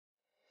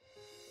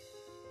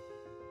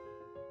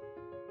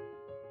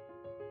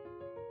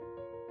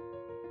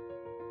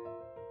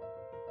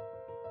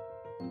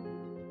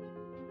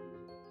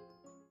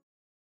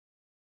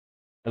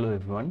Hello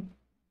everyone,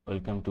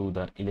 welcome to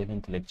the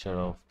 11th lecture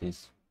of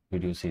this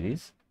video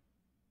series.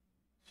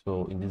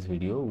 So in this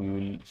video we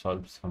will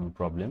solve some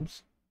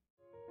problems.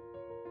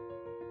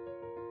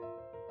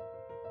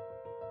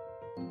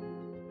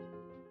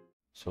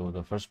 So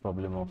the first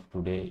problem of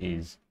today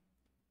is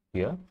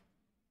here.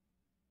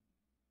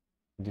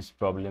 This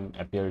problem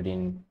appeared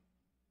in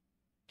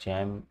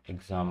JAM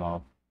exam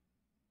of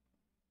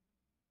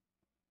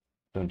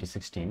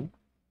 2016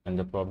 and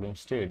the problem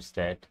states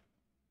that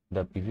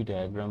the PV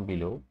diagram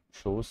below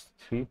shows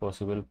three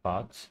possible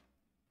paths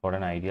for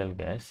an ideal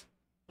gas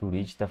to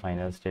reach the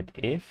final state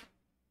F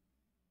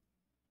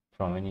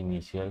from an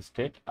initial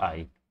state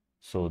I.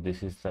 So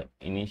this is the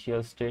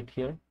initial state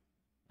here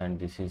and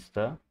this is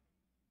the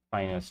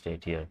final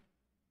state here.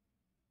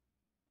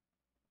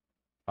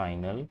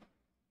 Final,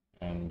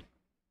 and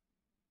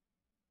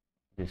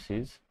this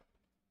is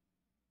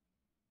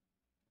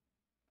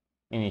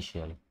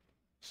initial.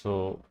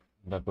 So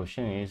the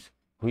question is,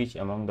 which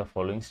among the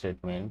following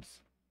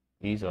statements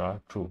is or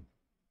are true?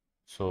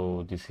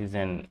 So this is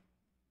an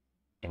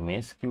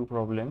MSQ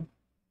problem,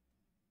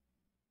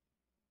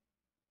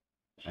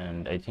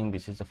 and I think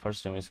this is the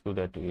first MSQ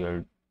that we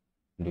are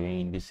doing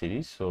in this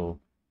series. So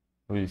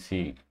we'll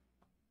see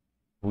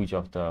which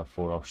of the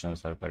four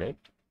options are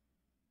correct.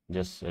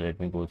 Just let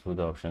me go through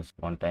the options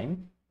one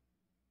time.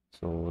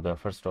 So the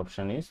first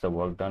option is the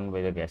work done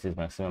by the gas is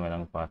maximum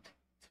along path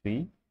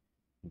 3.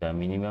 The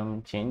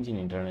minimum change in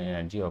internal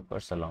energy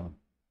occurs along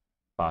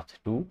path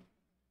 2.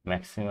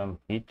 Maximum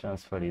heat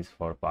transfer is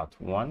for path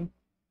 1,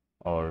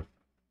 or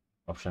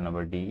option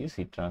number D is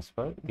heat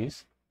transfer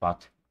is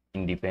path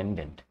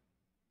independent.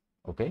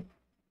 Okay,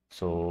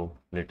 so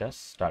let us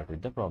start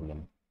with the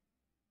problem.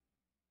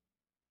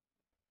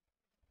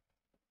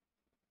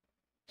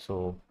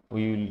 So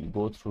we will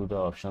go through the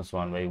options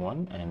one by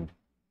one and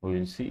we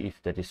will see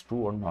if that is true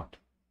or not.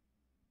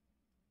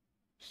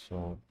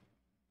 So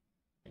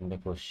in the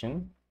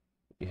question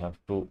we have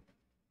to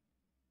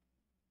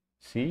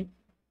see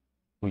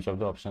which of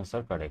the options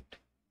are correct.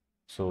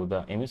 So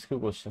the MSQ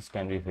questions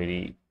can be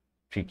very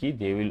tricky.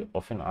 They will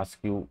often ask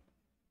you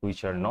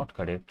which are not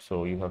correct,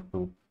 so you have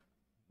to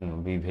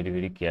be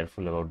very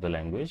careful about the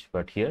language,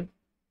 but here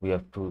we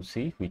have to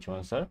see which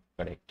ones are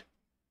correct.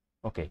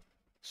 Okay,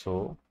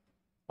 so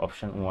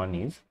option 1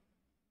 is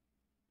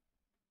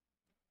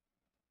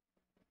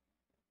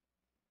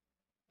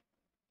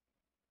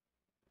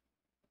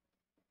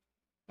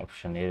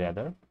option A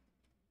rather,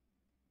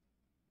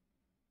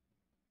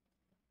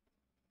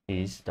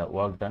 is the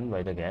work done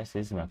by the gas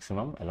is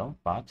maximum along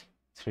path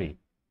 3.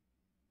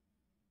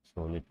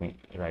 So let me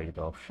write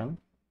the option.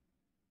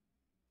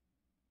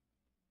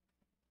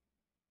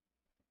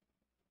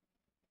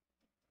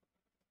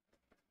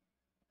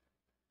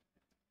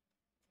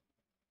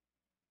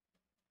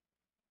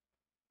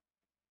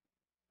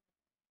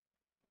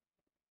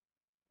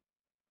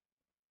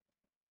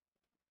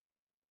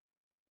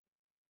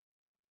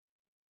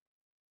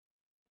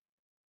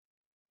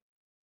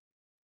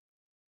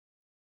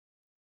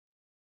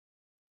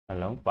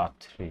 Along path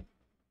 3.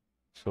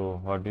 So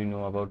what do you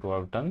know about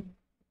work done?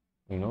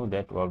 We know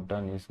that work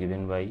done is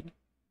given by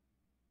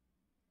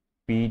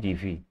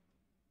PdV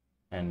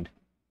and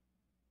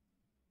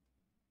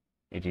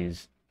it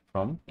is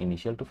from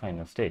initial to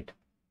final state.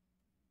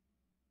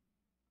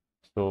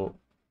 So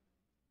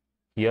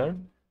here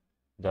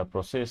the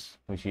process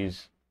which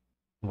is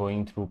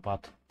going through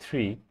path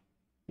 3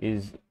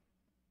 is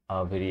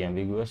a very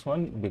ambiguous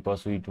one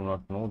because we do not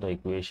know the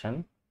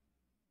equation.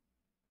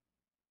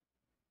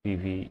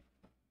 PV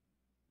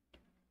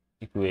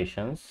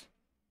equations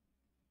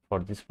for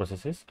these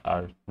processes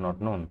are not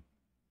known.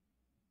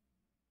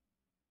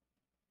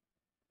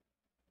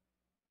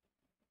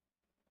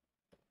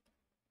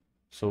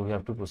 So we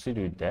have to proceed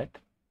with that,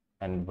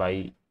 and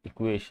by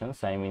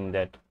equations I mean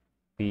that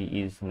P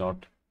is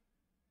not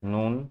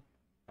known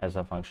as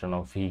a function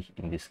of V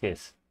in this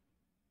case.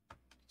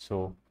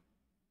 So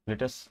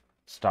let us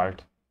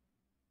start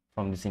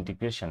from this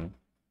integration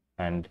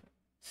and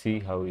see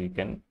how we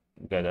can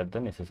gather the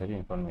necessary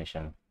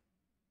information.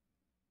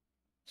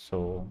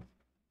 So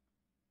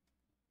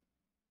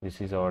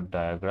this is our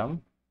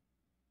diagram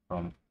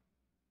from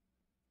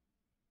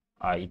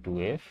I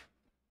to F,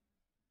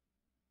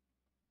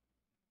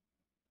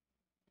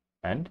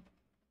 and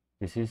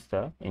this is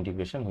the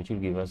integration which will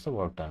give us the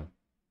work done.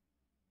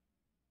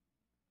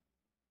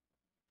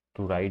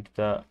 To write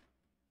the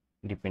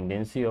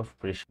dependency of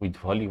pressure with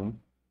volume,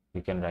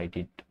 we can write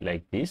it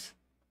like this,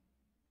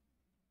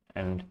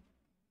 and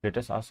let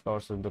us ask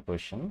ourselves the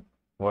question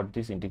what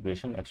this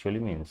integration actually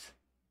means.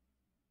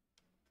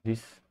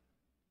 This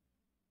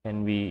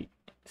can be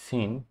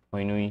seen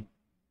when we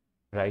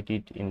write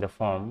it in the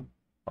form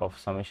of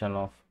summation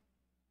of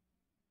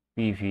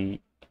PV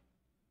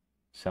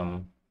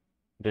sum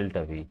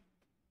delta V.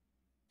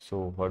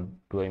 So what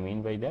do I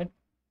mean by that?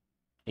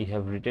 I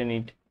have written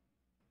it,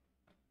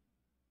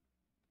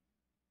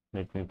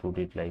 let me put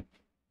it like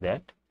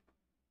that,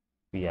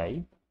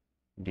 Pi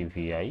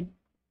dVi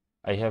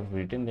I have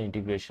written the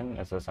integration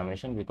as a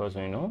summation because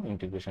we know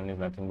integration is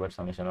nothing but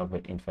summation of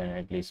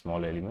infinitely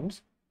small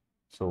elements.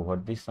 So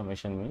what this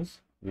summation means?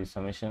 This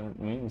summation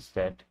means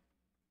that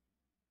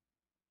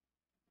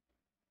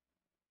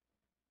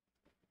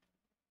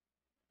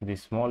the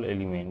small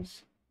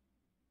elements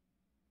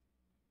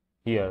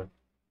here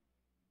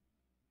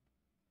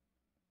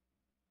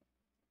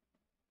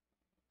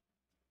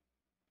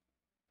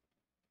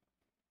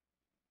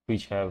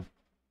which have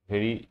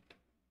very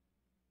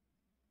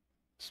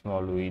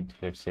small width,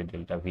 let's say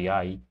delta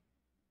Vi,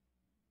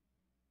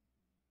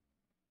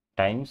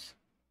 times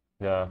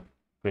the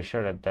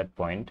pressure at that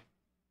point,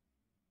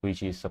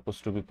 which is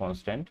supposed to be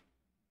constant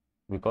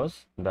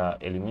because the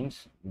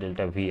elements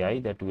delta Vi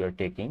that we are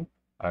taking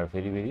are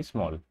very, very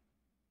small.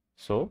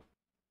 So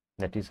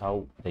that is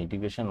how the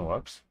integration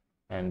works,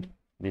 and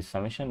this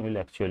summation will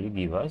actually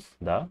give us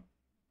the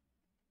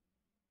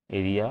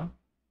area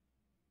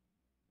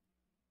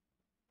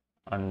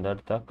under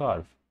the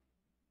curve.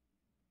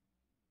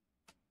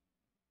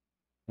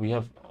 We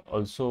have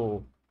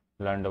also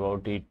learned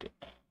about it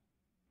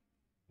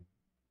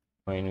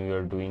when we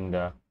are doing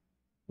the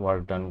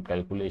work done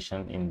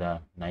calculation in the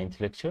 9th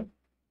lecture.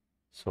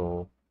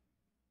 So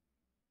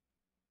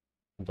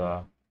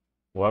the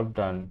work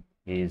done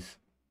is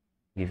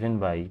given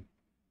by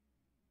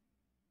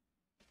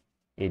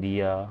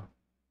area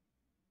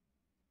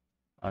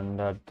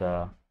under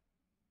the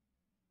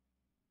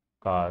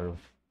curve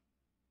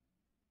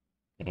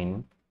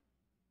in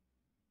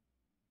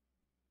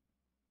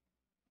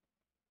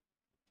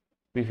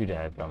PV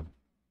diagram.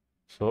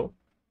 So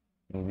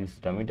in this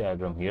dummy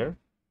diagram here,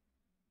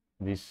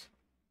 this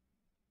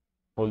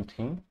whole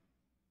thing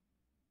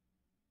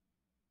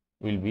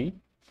will be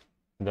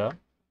the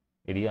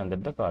area under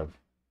the curve.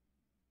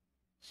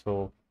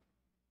 So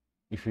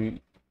if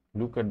we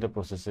look at the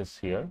processes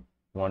here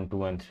 1,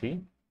 2 and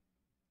 3,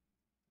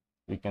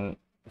 we can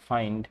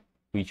find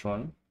which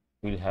one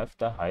will have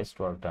the highest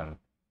work done.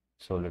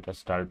 So let us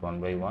start one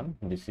by one.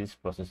 This is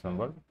process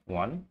number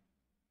 1,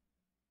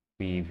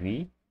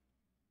 PV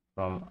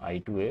from I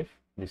to F.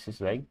 This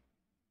is like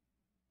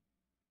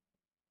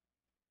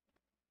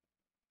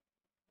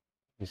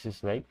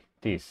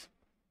this.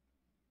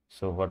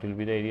 So what will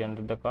be the area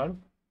under the curve?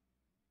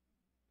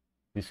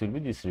 This will be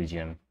this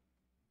region.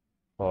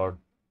 For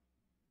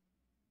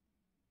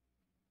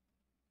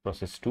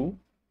process 2,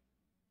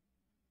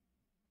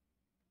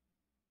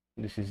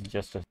 this is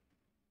just a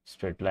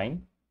straight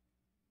line,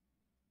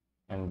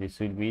 and this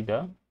will be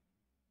the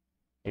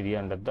area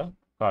under the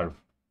curve,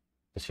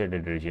 the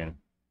shaded region.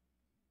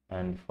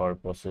 And for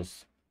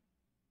process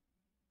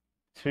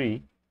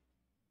 3,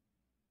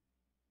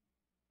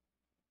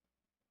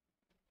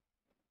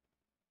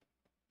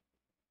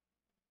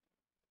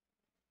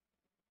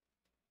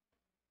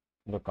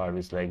 the curve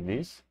is like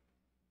this,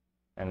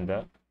 and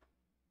the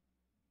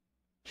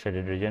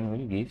shaded region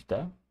will give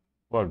the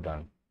work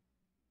done.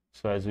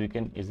 So as we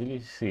can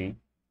easily see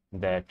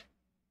that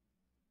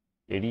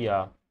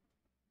area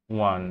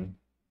 1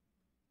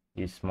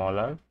 is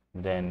smaller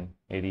than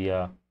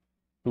area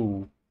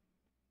 2,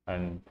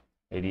 and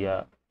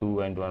area 2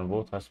 and 1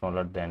 both are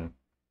smaller than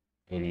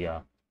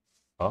area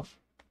of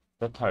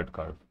the third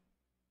curve.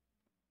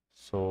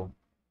 So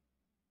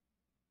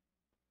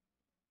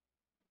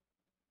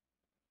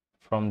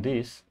from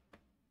this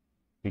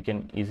we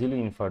can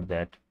easily infer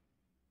that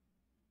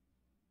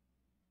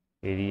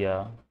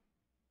area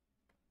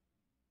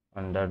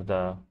under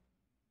the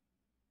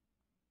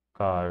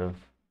curve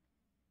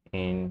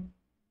in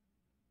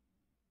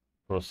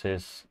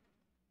process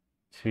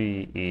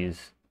 3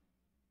 is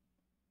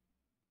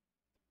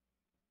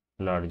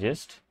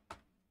largest.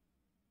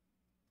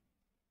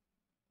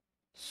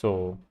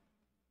 So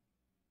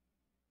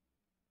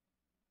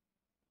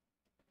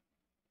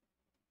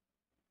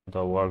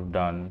the work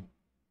done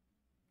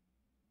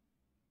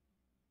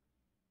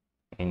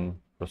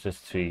in process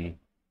 3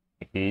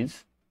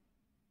 is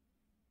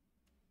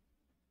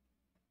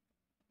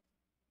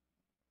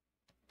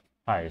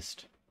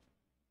highest.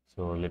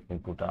 So let me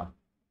put a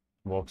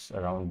box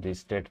around this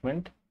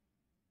statement.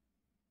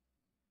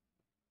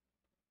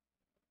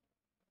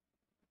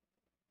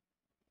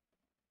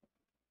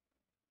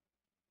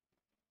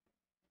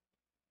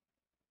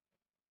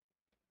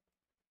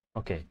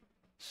 Okay,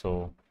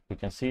 so we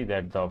can see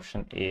that the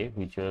option A,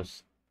 which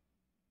was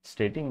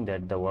stating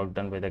that the work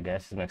done by the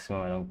gas is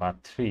maximum along path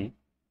 3,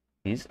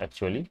 is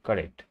actually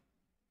correct.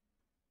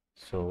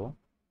 So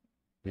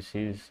this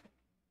is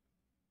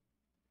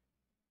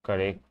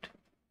correct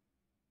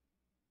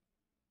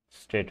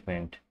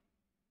statement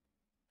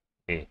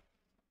A.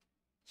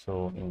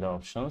 So in the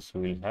options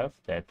we will have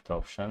that the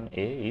option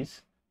A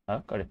is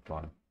a correct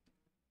one.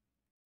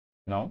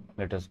 Now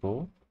let us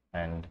go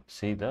and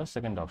see the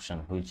second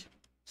option, which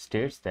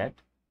states that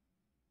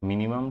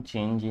minimum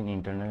change in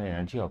internal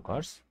energy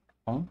occurs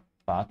on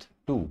path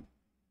 2.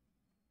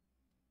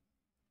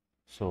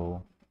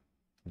 So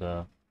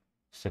the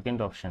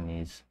second option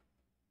is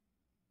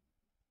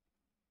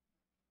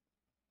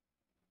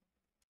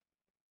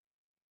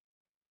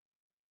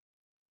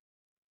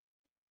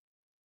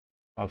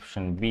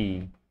option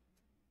B,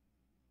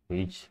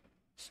 which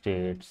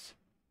states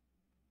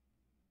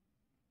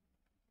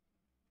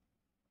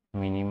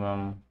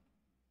minimum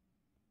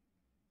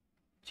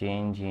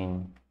change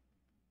in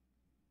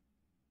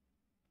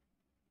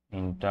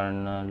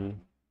internal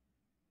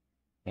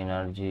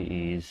energy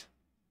is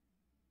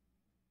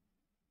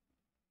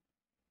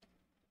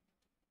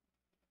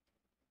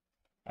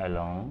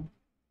along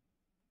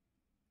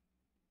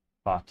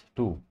path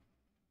 2.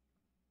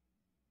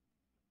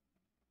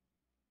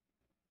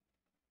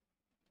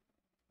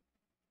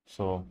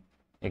 So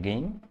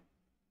again,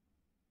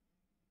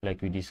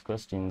 like we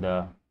discussed in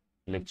the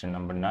lecture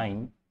number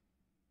 9,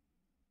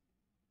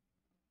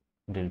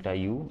 delta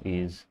U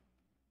is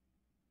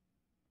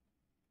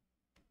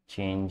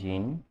change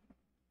in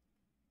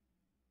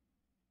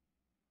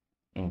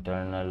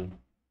internal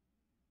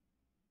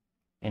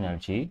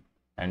energy,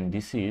 and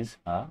this is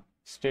a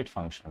state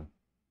function.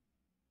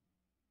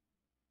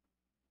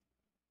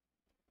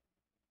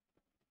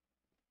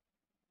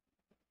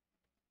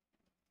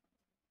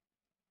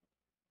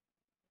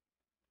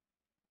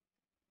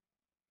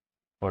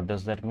 What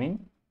does that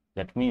mean?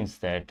 That means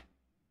that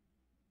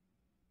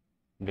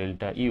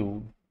delta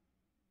U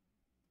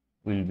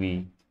will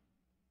be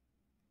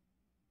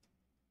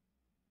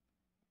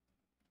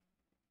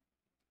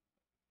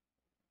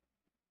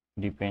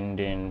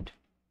dependent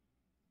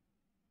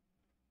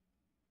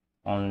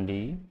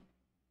only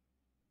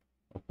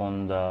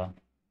upon the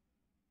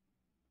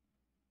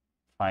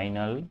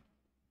final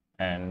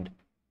and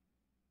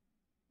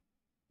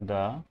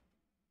the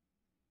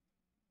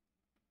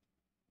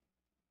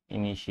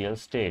initial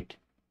state.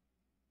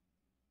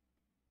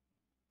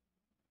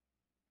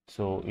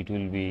 So it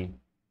will be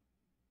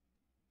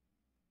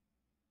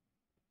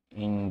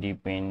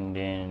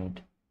independent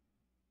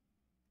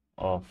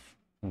of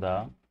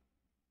the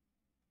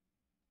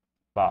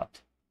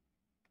path.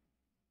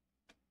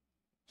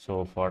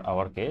 So for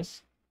our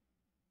case,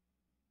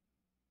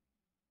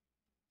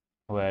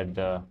 where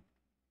the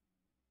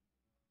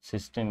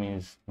system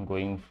is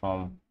going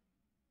from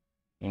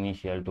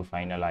initial to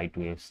final I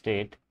to F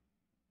state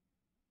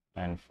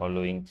and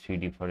following 3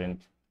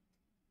 different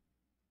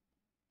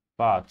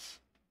paths,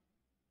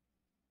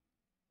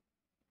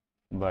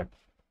 but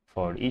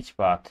for each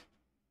path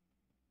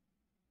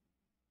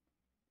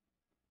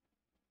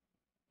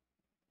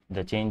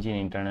the change in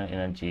internal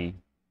energy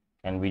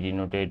can be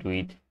denoted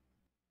with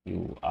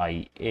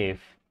UIF,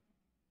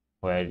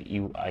 where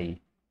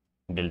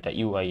delta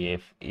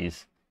UIF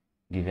is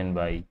given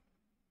by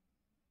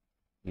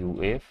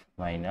UF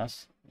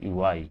minus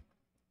UI.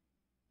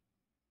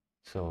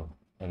 So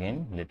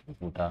again, let me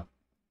put a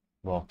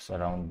box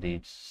around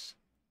this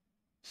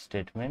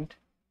statement.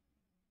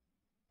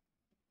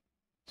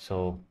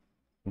 So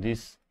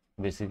this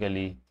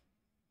basically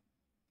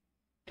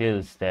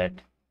tells that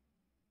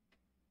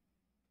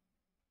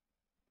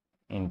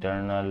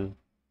internal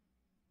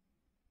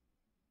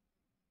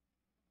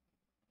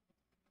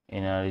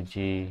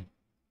energy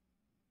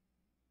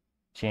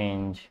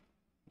change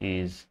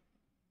is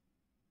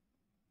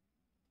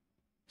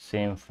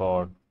same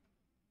for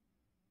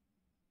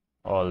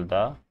all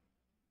the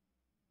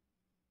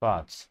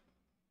paths.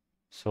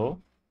 So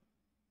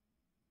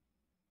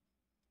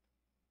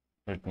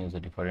let me use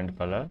a different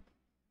color.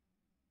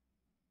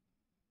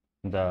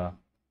 The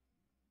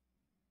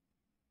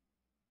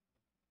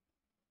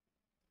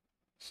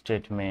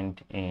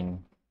statement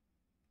in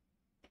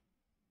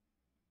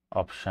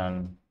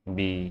option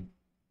B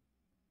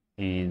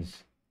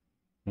is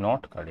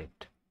not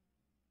correct.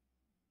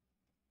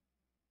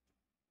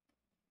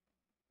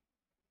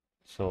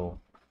 So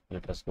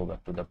let us go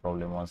back to the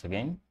problem once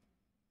again,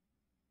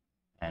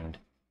 and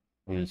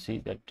we will see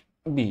that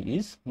B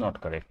is not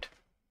correct.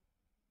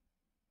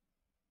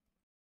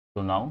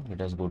 So now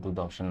let us go to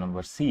the option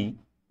number C,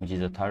 which is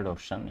the third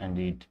option, and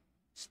it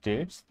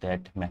states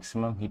that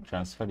maximum heat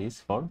transfer is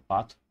for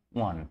path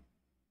 1.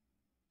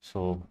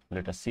 So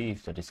let us see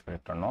if that is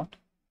correct or not.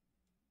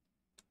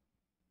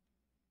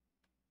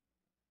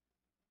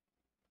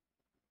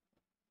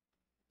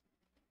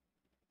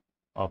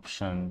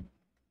 Option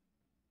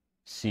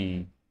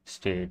C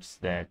states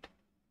that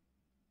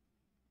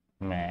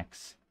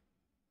max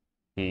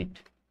heat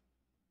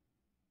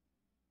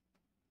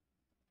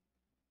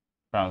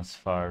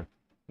transfer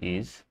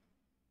is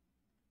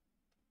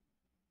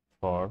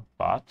for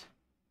path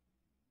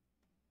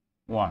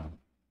 1.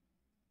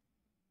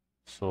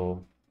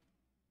 So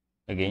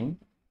again,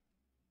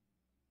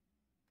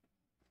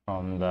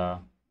 from the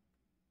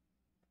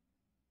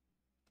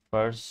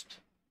first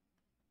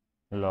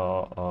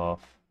law of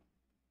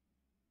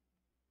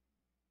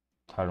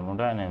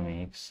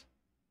thermodynamics,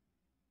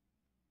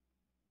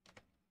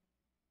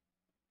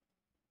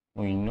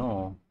 we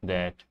know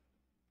that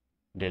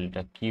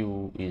delta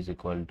Q is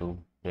equal to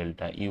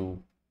delta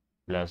U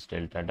plus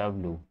delta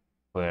W,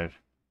 where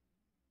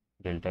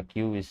delta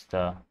Q is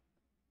the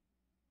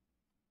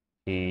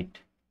heat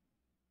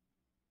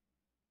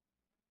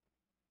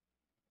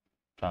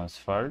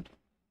transferred,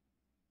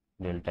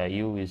 delta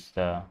U is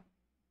the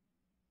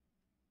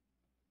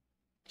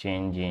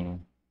change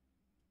in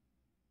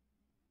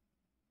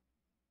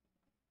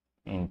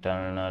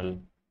internal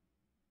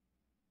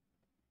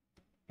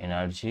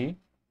energy,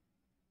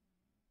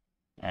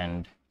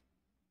 and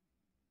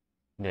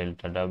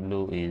delta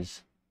W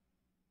is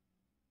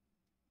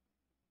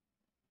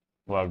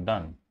work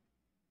done.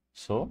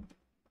 So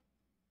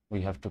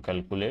we have to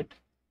calculate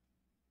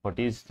what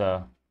is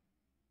the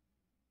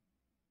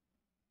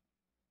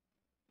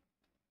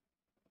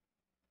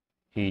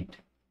heat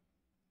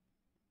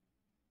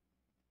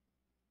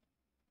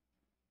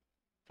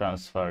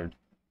transferred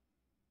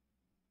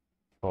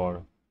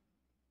for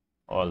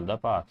all the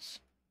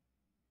paths.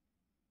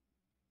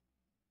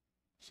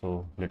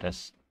 So let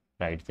us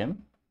write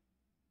them.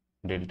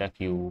 Delta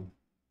Q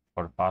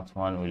for path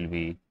 1 will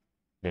be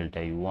delta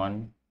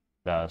U1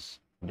 plus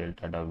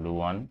delta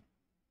W1.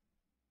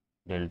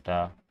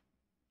 Delta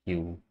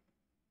Q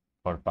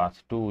for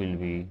path 2 will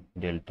be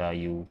delta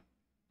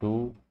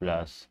U2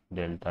 plus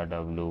delta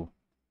W2,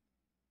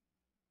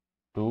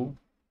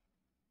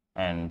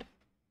 and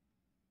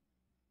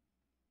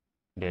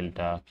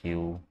delta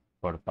Q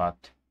for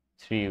path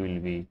 3 will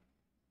be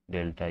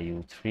delta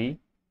U3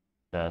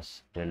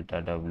 plus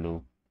delta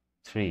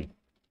W3.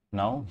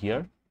 Now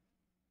here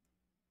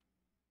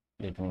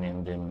let me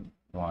name them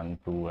 1,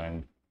 2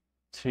 and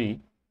 3.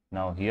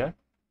 Now here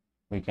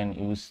we can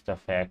use the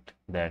fact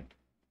that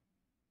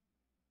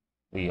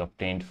we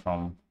obtained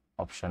from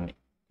option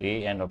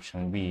A and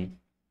option B.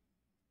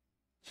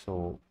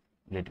 So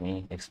let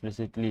me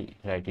explicitly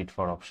write it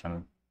for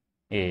option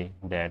A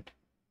that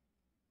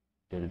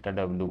delta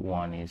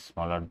W1 is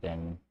smaller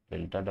than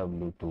delta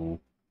W2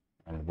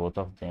 and both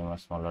of them are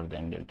smaller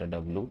than delta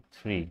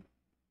W3.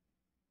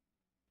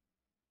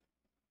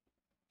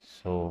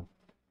 So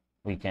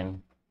we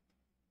can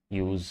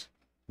use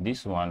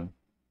this one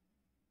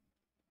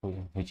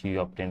which we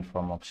obtained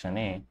from option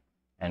A,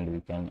 and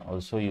we can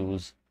also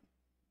use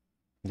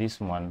this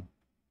one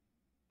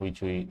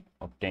which we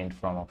obtained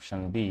from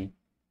option B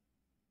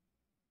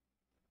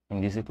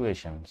in these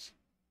equations.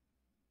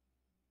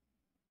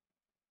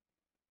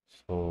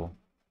 So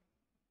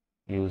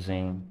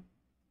using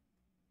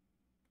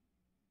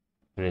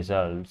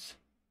results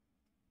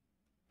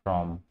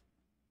from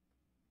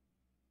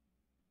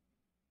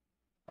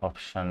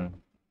option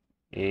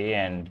A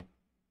and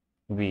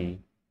B,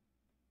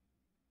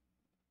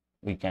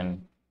 we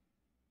can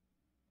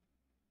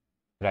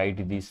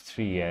write these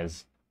three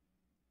as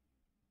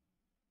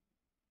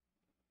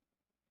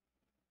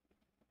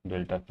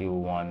delta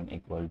Q1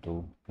 equal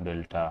to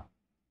delta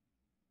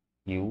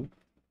U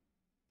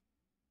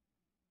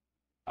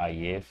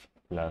IF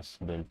plus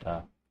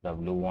delta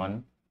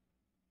W1,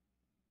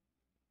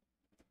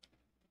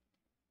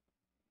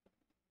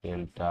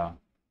 delta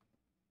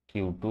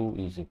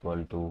Q2 is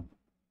equal to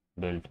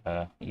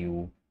delta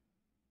U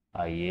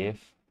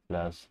IF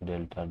plus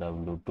delta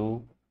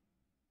W2,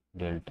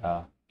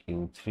 delta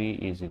Q3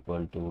 is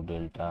equal to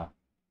delta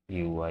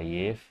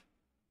UIF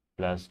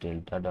plus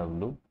delta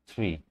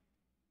W3,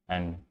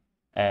 and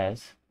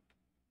as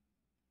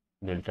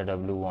delta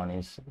W1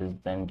 is less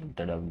than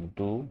delta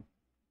W2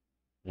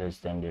 less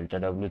than delta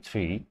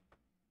W3,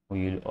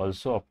 we will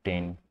also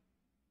obtain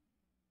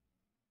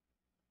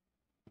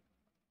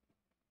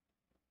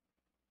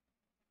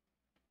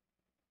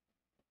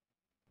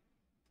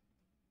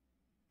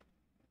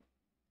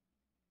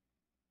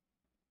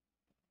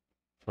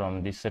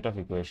from this set of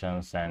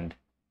equations and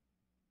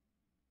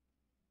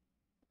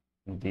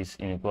this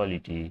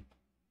inequality,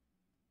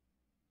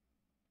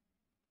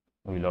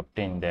 we will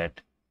obtain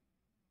that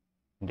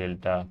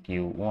delta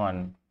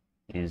Q1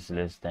 is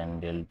less than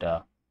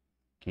delta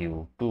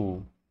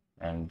Q2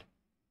 and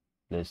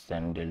less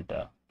than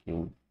delta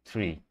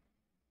Q3.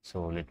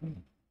 So let me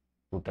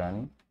put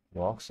an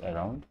box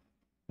around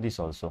this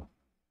also.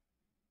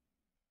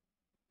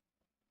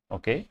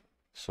 Okay,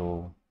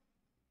 so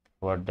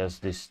what does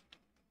this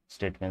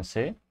statement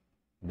say?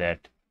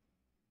 That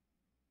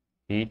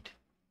heat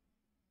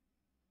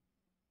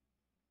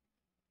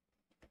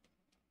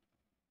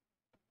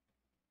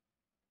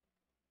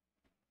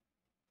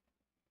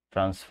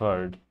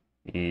transferred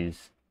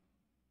is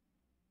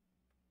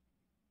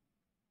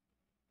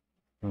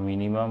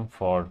minimum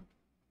for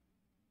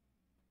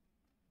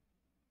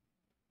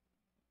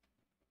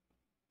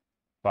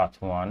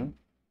path 1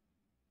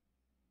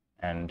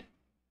 and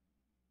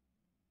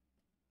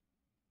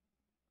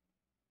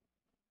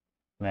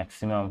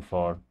maximum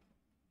for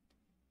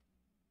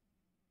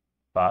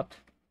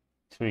path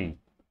 3.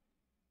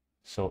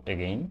 So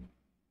again,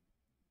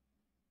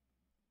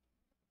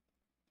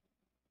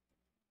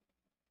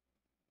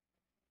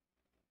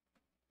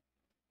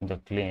 the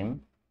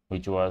claim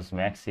which was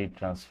max heat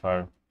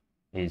transfer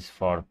is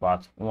for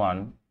path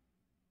 1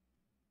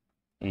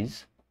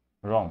 is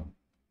wrong.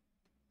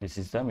 This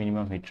is the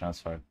minimum heat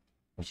transfer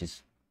which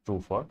is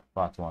true for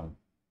path 1.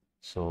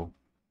 So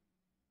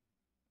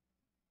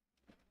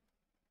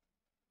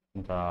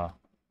the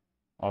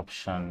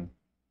option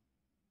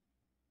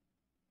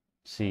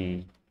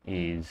C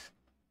is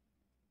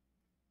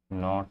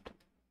not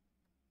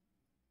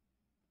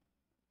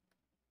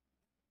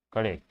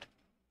correct.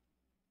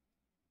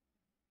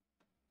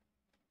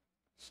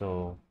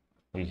 So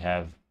we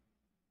have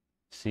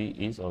C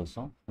is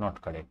also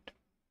not correct.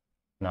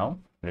 Now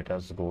let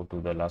us go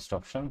to the last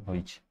option,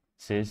 which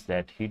says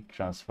that heat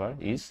transfer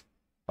is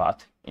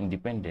path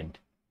independent.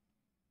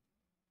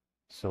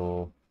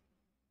 So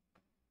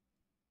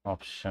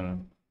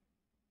option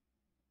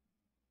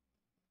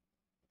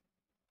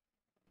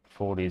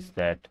 4 is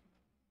that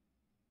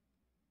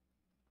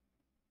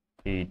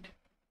heat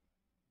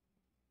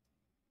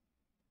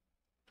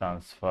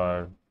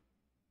transfer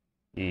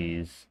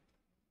is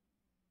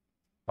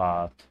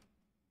path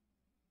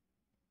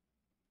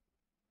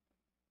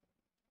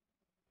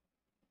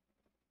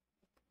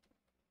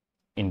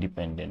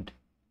independent.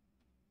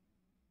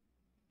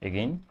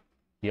 Again,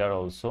 here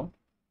also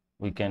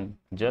we can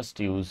just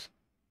use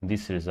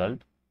this result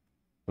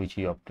which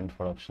we obtained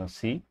for option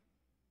C,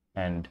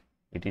 and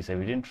it is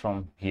evident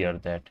from here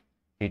that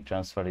heat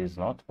transfer is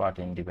not path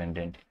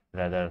independent,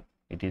 rather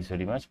it is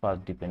very much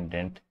path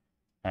dependent,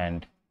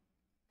 and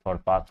for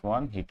path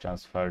 1 heat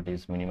transfer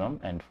is minimum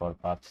and for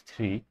path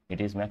 3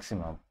 it is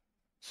maximum.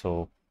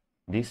 So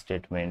this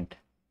statement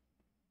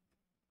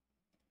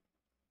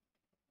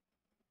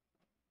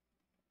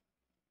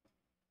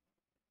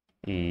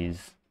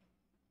is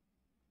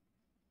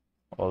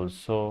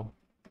also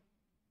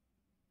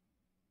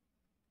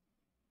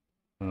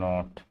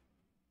not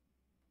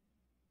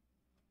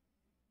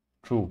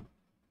true.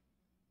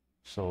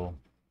 So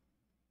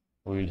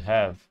we will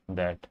have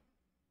that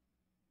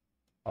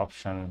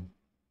option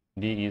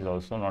D is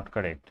also not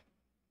correct.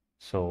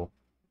 So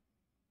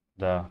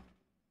the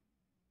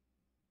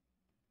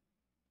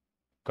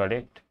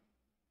correct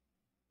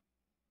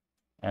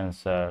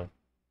answer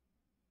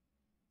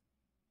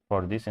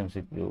for this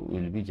MCQ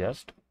will be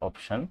just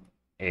option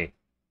A.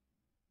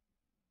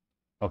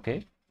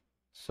 Okay,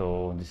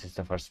 so this is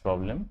the first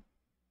problem.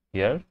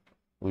 Here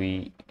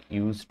we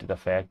used the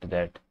fact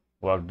that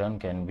work done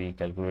can be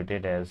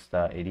calculated as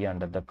the area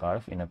under the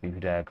curve in a PV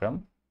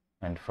diagram,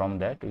 and from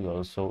that we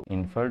also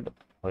inferred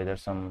whether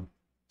some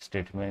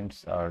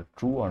statements are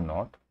true or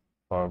not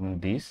from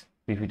this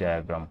PV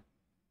diagram.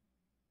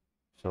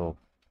 So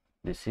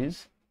this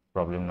is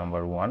problem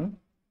number 1,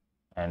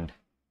 and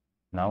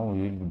now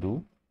we will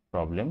do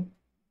problem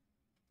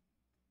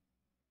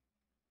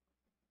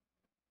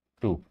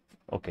 2.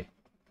 Okay.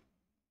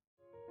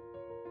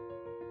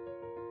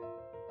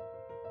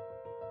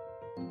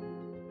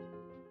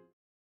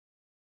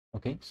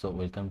 Okay, so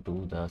welcome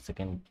to the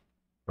second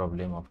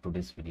problem of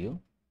today's video,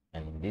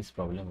 and this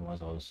problem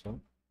was also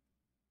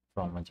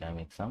from a JAM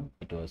exam.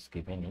 It was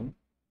given in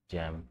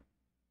JAM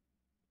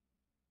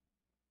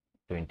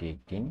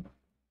 2018.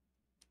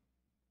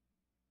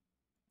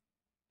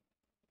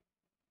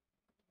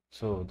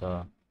 So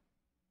the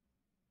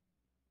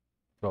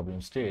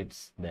problem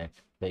states that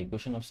the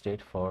equation of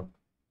state for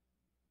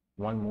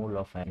 1 mole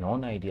of a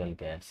non-ideal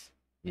gas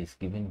is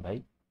given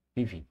by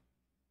PV.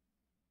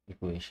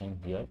 Equation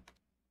here,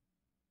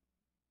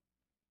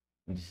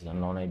 this is a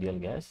non-ideal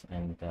gas,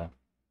 and the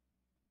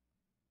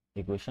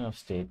equation of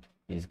state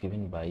is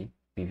given by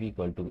PV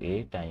equal to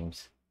A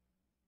times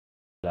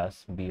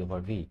plus B over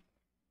V,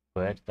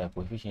 where the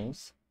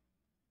coefficients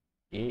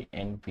A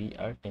and B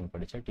are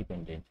temperature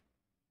dependent.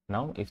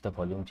 Now, if the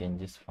volume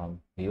changes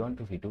from V1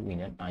 to V2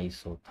 in an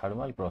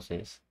isothermal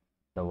process,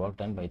 the work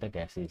done by the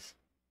gas is.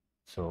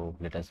 So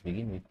let us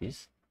begin with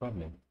this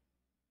problem.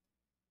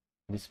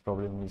 This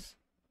problem is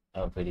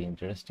a very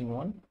interesting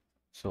one.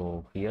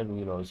 So here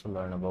we will also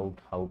learn about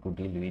how to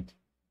deal with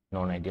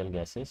non-ideal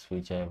gases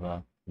which have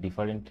a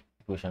different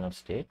equation of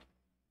state.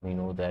 We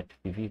know that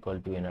PV equal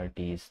to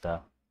nRT is the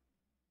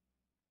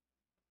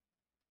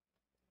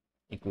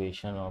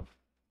equation of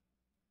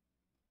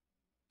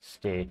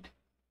state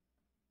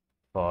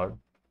for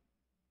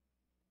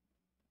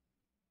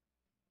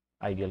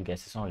ideal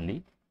gases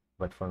only,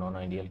 but for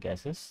non-ideal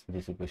gases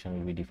this equation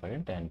will be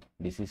different, and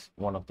this is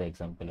one of the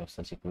example of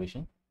such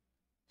equation.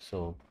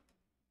 So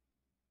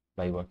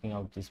by working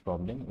out this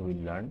problem we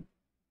will learn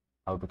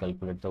how to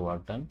calculate the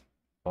work done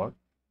for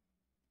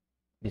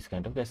this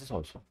kind of gases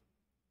also.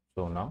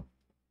 So now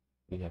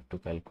we have to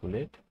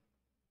calculate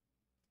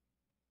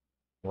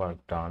work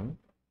done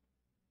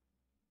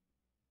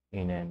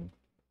in an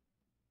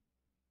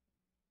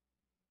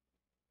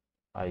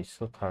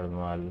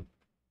isothermal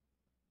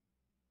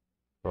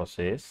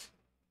process,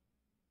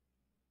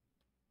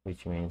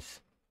 which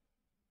means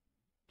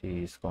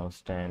T is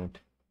constant,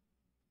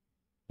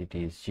 it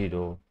is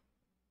 0,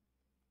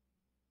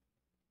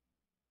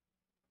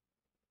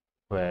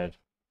 where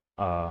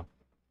a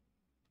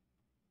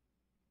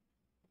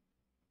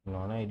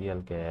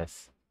non-ideal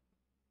gas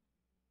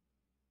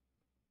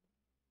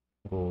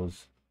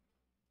goes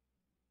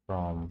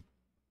from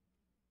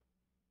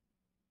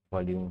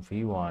volume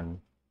V1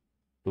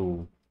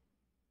 to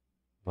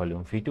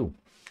volume V2,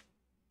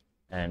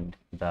 and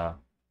the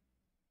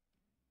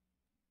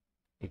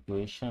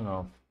equation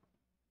of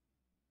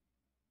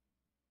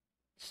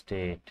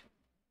state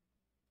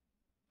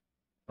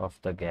of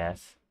the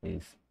gas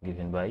is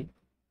given by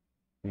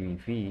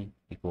PV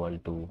equal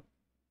to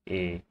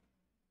A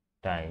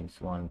times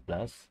 1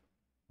 plus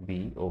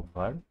B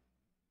over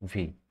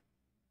V.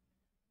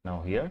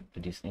 Now here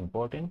it is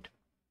important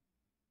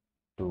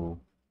to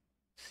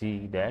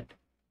see that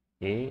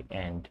A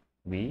and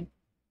B,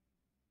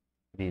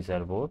 these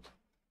are both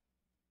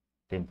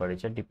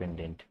temperature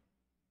dependent.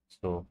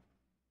 So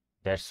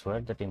that's where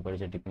the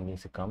temperature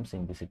dependency comes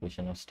in this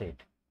equation of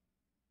state.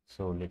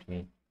 So let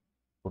me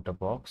put a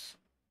box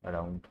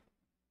around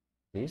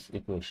this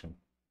equation.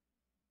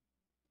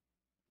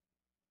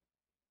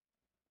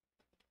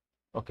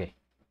 Okay,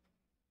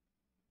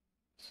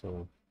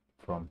 so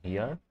from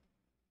here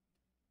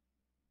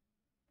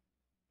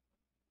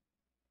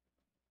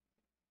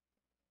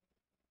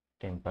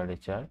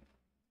temperature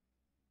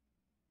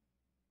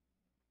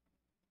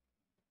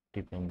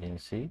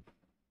dependency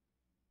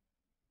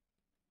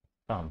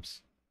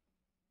comes.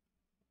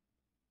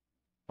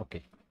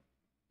 Okay,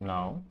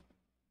 now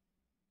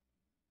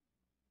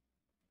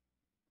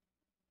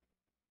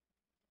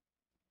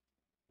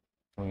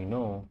we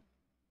know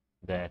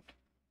that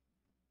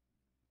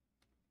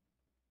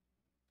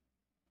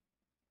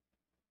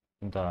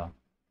the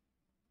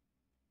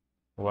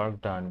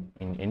work done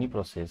in any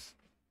process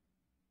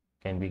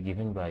can be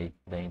given by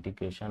the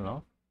integration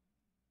of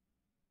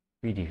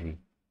PDV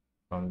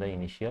from the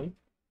initial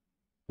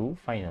to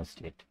final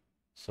state.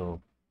 So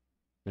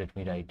let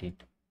me write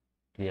it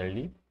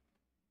clearly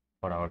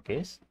for our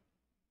case.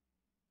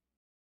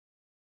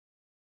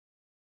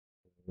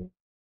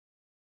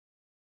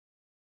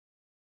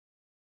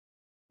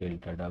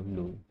 Delta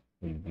W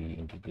will be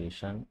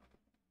integration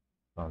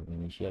from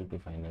initial to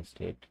final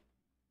state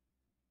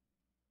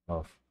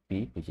of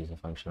P, which is a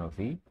function of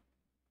V,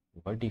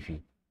 over dV.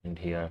 And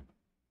here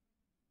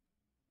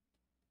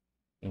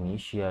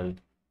initial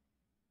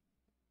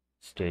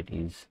state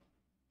is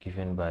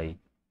given by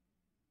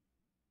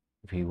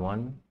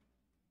V1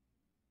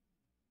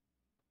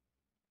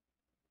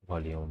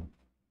 volume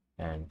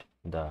and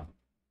the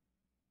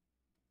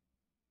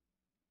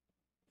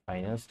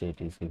final state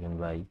is given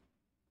by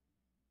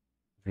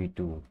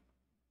V2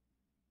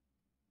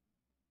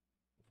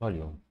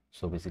 volume.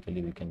 So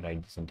basically we can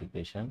write this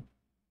integration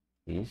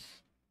is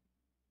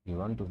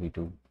V1 to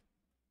V2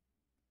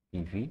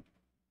 dV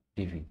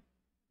dV.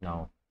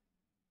 Now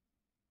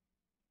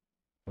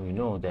we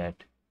know that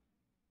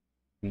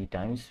V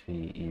times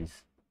V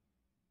is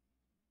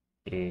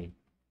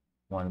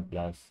A1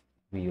 plus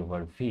V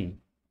over V.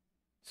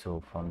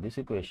 So from this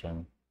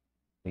equation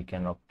we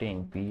can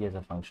obtain P as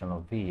a function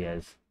of V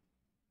as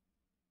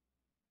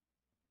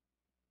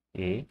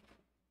A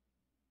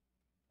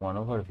 1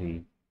 over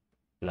V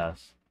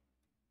plus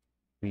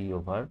V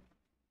over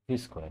V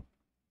square.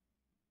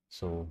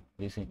 So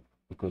this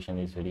equation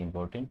is very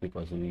important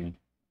because we will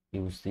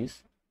use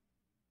this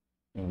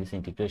in this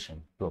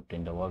integration to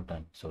obtain the work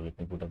done. So let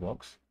me put a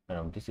box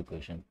around this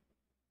equation.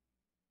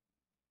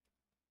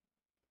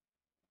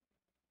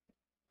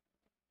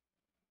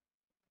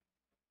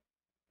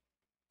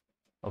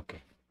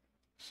 Okay,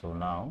 so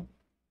now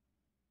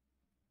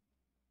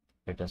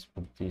let us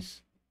put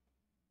this,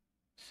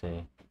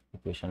 say,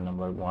 equation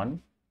number 1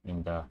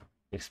 in the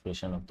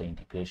expression of the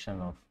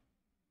integration of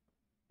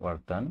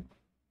work done.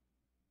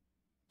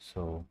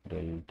 So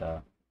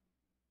delta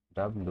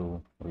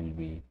W will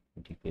be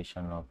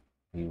integration of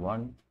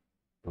V1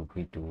 to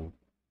V2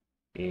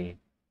 A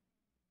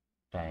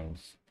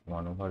times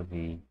 1 over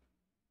V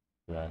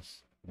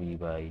plus V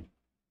by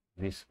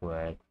V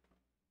square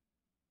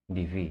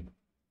dV,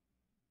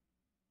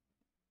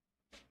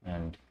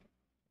 and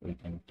we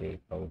can take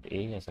out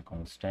A as a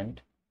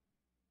constant,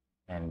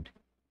 and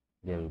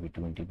there will be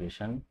two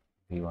integration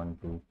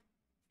V1 to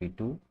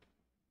V2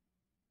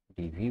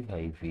 dV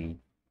by V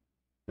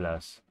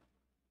plus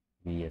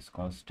V as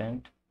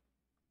constant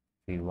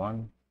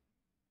V1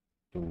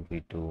 to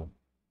V2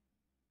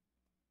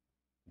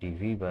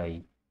 dV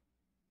by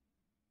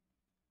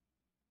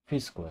V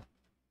square.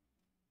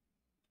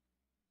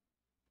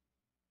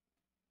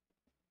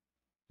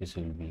 This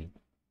will be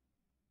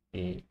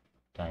A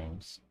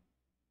times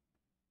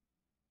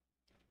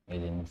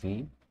ln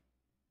V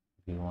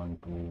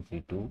V1 to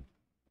V2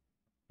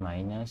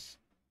 minus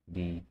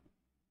the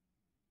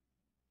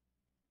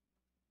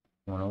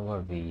 1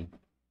 over V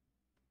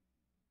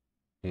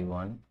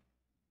V1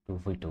 to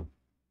V2.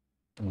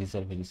 These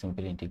are very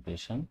simple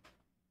integration,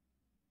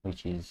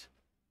 which is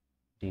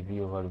dV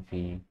over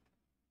V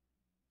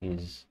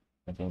is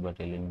nothing but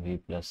ln V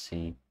plus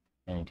C,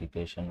 and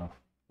integration of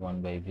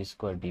 1 by V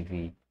square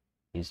dV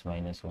is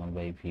minus 1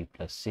 by V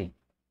plus C,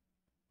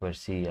 where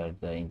C are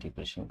the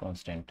integration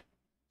constant.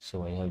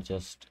 So I have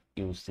just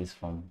used this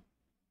form.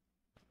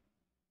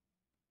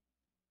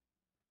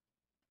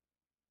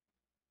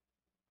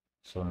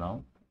 So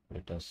now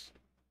let us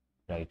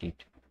write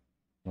it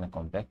in a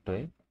compact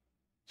way.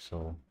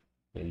 So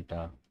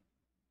delta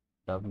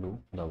W,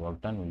 the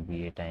work done, will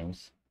be A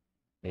times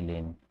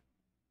ln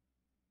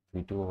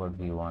V2 over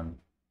V1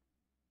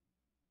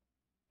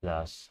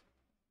 plus,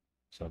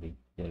 sorry,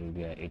 there will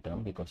be a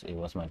term because A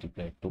was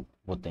multiplied to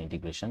both the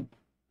integration.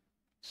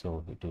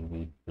 So it will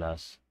be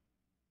plus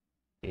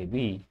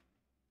AB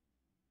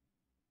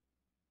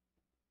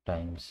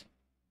times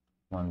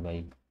 1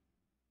 by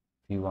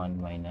V1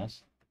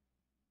 minus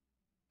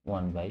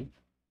 1 by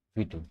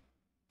V2.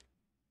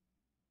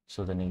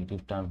 So the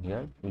negative term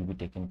here will be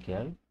taken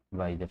care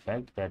by the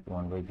fact that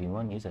 1 by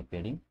v1 is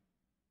appearing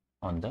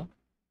on the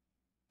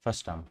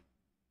first term.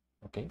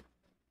 Okay,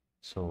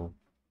 so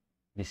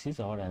this is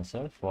our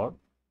answer for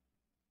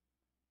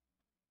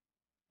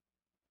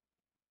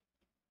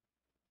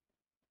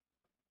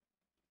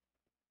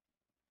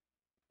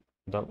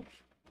the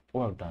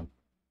work done.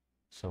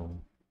 So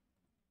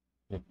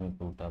let me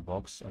put a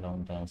box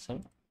around the answer.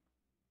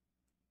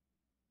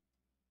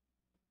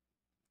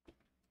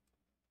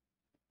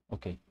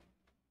 Okay,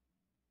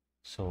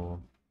 so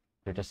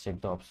let us check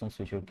the options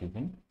which were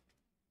given.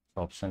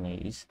 So option A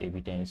is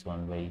AB times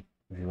 1 by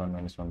v1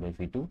 minus 1 by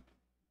v2.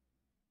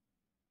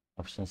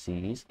 Option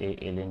C is A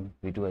ln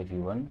v2 by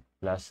v1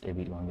 plus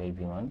AB 1 by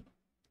v1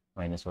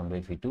 minus 1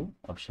 by v2.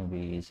 Option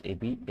B is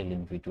AB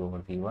ln v2 over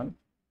v1,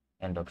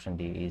 and option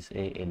D is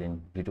A ln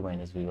v2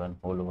 minus v1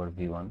 whole over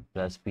v1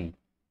 plus b.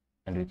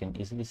 And we can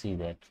easily see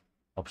that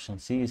option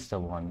C is the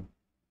one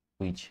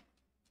which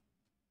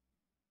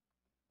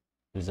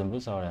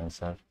resembles our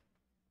answer.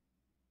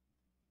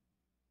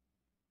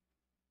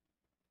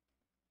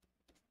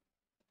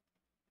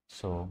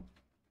 So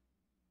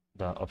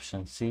the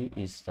option C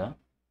is the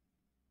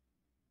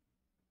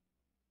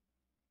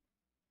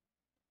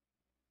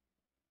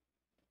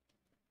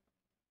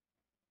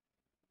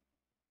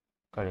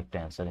correct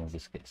answer in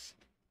this case.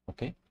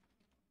 Okay,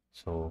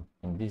 so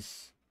in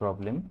this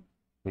problem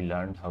we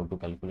learned how to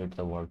calculate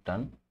the work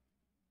done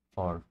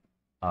for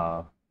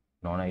a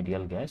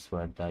non-ideal gas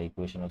where the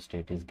equation of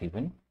state is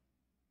given.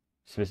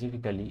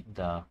 Specifically,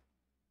 the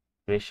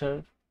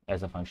pressure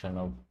as a function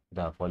of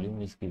the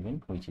volume is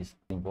given, which is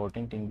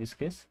important in this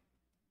case.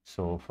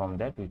 So from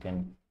that we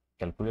can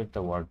calculate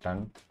the work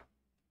done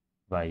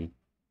by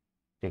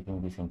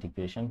taking this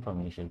integration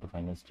from initial to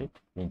final state,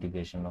 the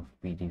integration of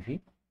p dv,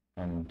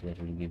 and that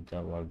will give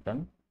the work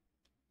done.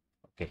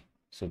 Okay,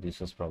 so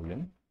this was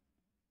problem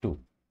 2.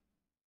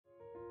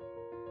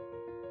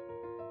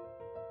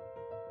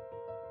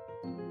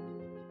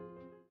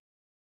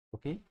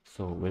 Okay,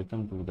 so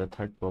welcome to the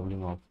third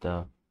problem of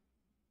the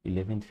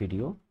 11th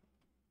video.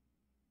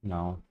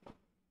 Now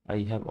I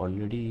have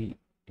already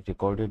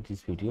recorded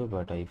this video,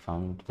 but I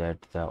found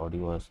that the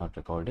audio was not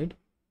recorded.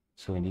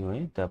 So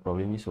anyway, the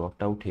problem is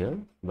worked out here,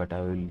 but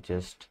I will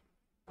just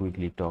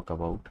quickly talk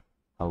about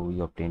how we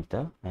obtained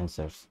the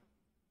answers.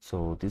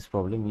 So this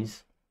problem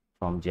is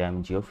from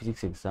JAM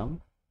Geophysics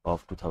exam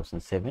of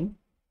 2007,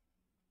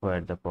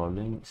 where the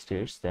problem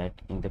states that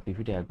in the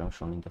PV diagram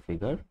shown in the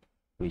figure,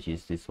 which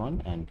is this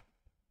one, and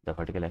the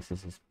vertical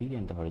axis is P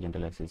and the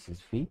horizontal axis is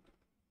V,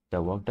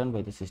 the work done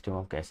by the system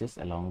of gases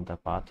along the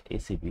path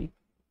ACB,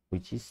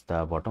 which is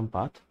the bottom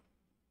path,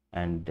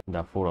 and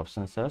the four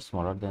options are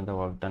smaller than the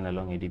work done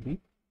along ADB,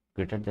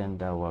 greater than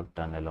the work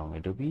done along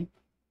ADB,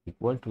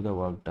 equal to the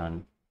work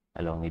done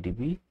along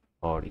ADB,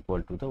 or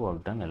equal to the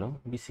work done along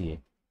BCA.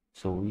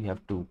 So we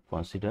have to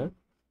consider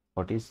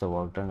what is the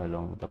work done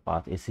along the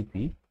path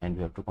ACP, and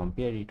we have to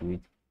compare it with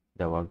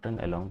the work done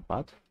along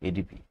path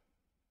ADB.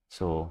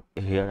 So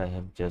here I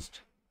have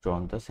just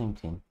drawn the same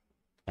thing,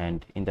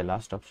 and in the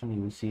last option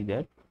you will see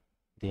that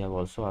they have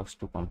also asked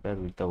to compare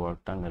with the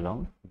work done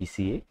along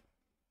BCA,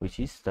 which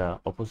is the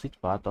opposite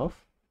path of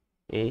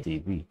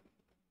ACB.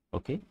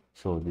 Okay,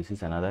 so this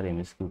is another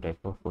MSQ type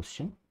of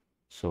question.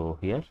 So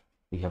here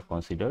we have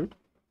considered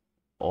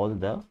all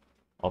the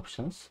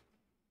options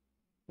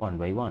one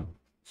by one.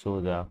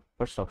 So the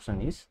first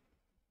option is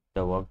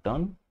the work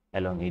done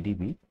along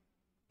ADB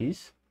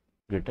is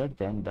greater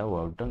than the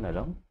work done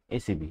along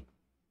ACB.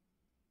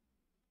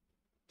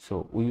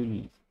 So we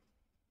will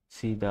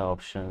see the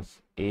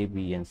options A,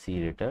 B and C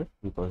later,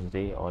 because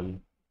they all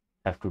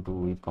have to do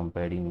with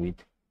comparing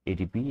with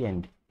ADB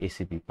and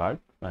ACB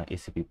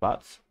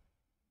paths.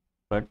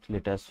 But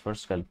let us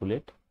first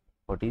calculate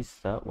what is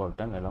the work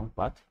done along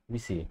path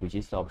BCA, which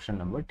is the option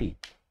number D.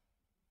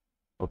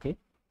 Okay,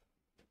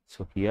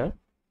 so here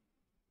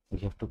we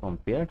have to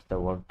compare the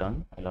work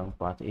done along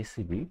path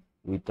ACB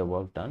with the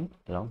work done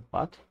along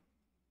path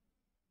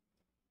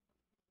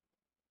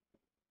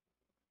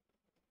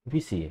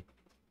BCA.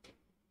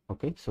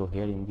 Okay, so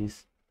here in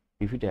this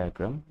PV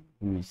diagram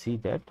you will see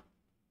that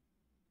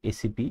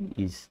ACB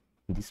is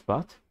this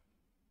path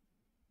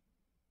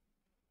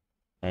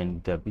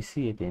and the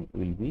BCA then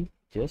will be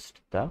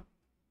just the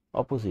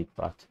opposite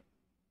path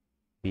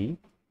B,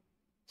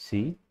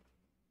 C,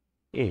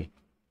 A.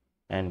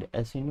 And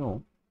as you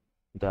know,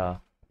 the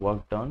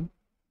work done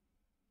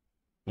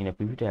in a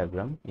PV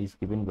diagram is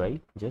given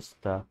by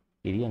just the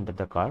area under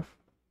the curve.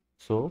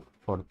 So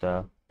for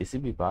the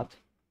ACB path,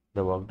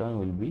 the work done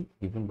will be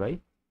given by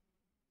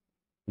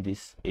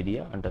this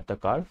area under the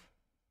curve.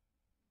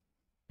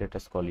 Let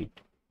us call it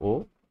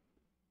O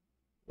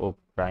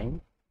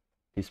prime,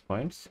 these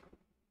points,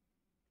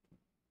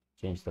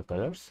 change the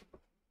colors.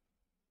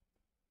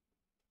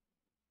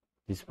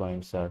 These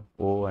points are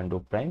O and O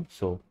prime.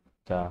 So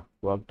the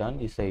work done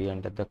is the area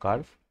under the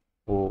curve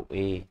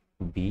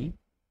OAB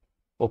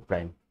O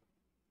prime,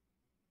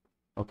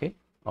 okay,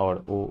 or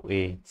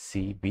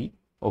OACB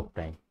O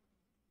prime.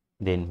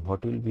 Then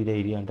what will be the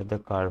area under the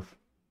curve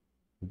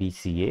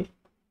BCA?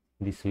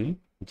 this will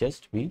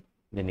just be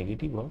the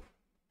negative of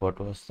what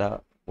was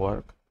the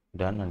work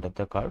done under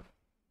the curve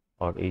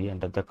or area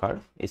under the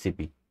curve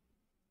ACP.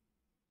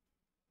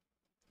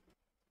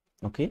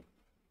 Okay,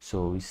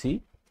 so we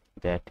see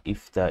that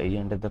if the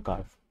area under the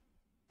curve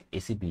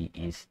ACB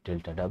is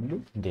delta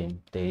W,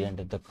 then the area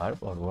under the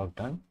curve or work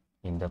done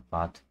in the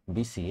path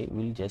BCA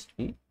will just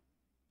be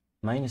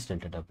minus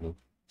delta W.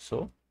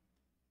 So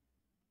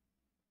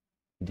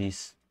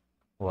this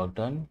work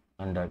done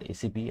under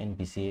ACB and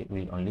BCA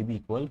will only be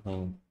equal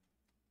when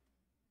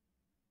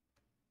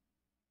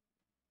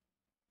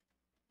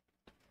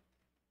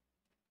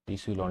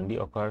this will only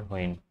occur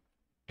when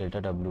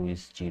delta W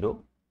is 0,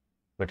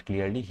 but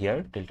clearly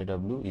here delta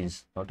W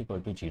is not equal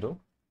to 0.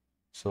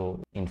 So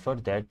infer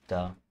that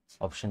the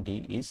option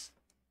D is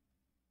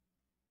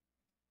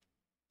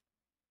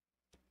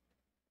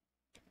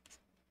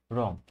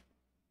wrong.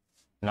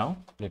 Now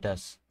let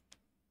us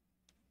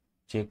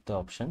check the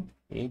option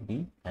A,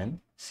 B and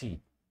C,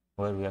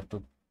 where we have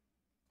to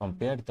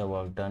compare the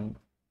work done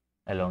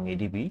along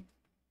ADB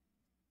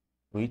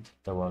with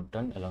the work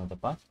done along the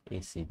path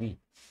ACB.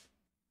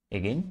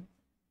 Again,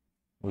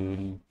 we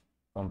will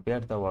compare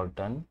the work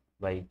done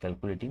by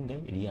calculating the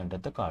area under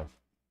the curve.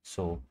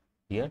 So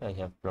here I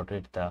have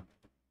plotted the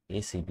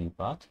ACB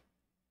path.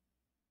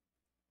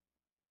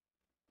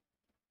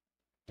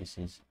 This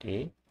is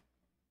A,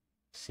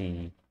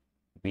 C,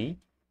 B.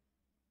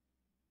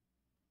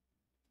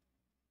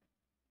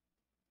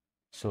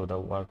 So the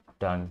work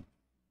done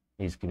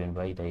is given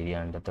by the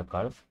area under the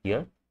curve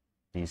here,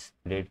 this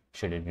red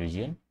shaded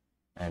region,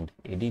 and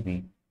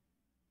ADB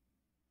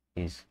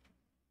is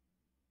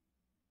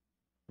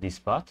this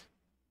path,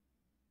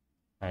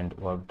 and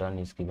work done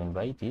is given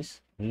by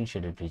this green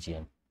shaded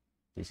region.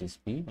 This is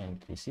P and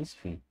this is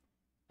V,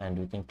 and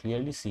we can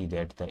clearly see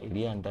that the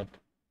area under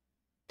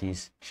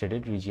this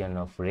shaded region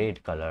of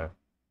red color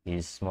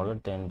is smaller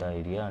than the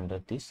area under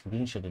this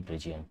green shaded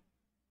region.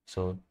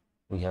 So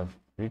we have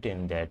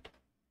written that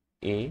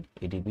A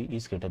ADB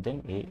is greater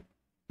than A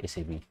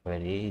ACB, where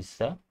A is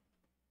the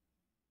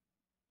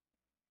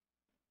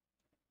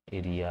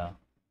area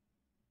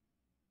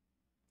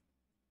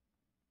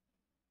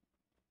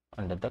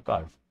under the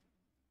curve.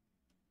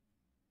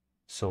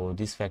 So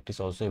this fact is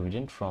also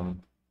evident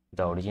from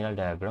the original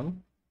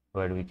diagram,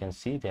 where we can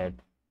see that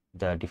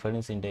the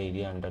difference in the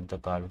area under the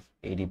curve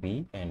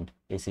ADB and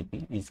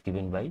ACP is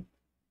given by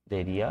the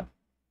area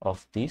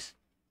of this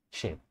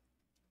shape.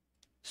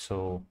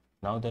 So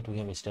now that we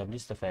have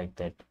established the fact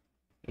that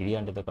area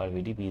under the curve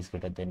ADB is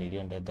greater than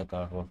area under the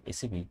curve of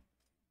ACB,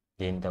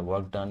 then the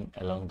work done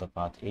along the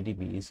path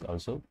ADB is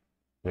also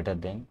greater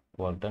than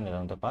work done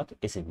along the path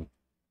ACB.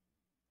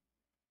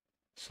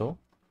 So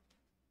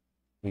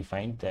we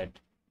find that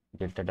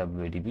delta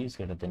W ADB is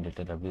greater than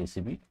delta W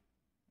ACB.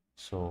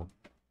 So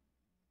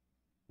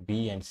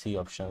B and C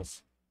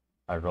options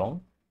are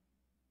wrong,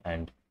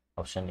 and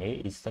option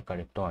A is the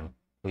correct one,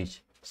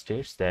 which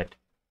states that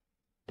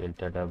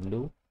delta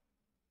W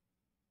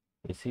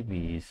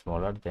ACB is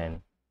smaller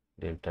than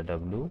delta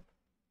W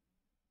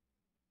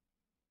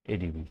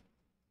ADB,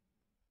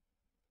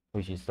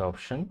 which is the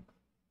option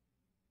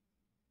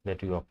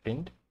that we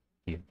obtained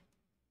here.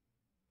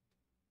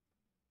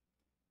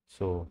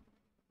 So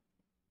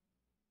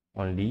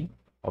only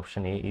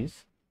option A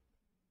is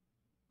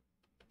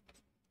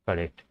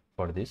correct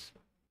for this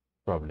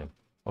problem.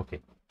 Okay,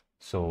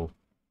 so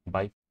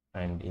bye,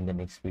 and in the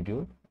next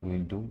video we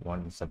will do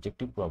one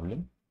subjective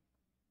problem,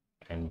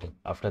 and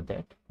after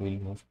that we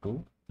will move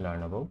to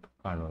learn about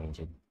Carnot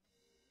engine.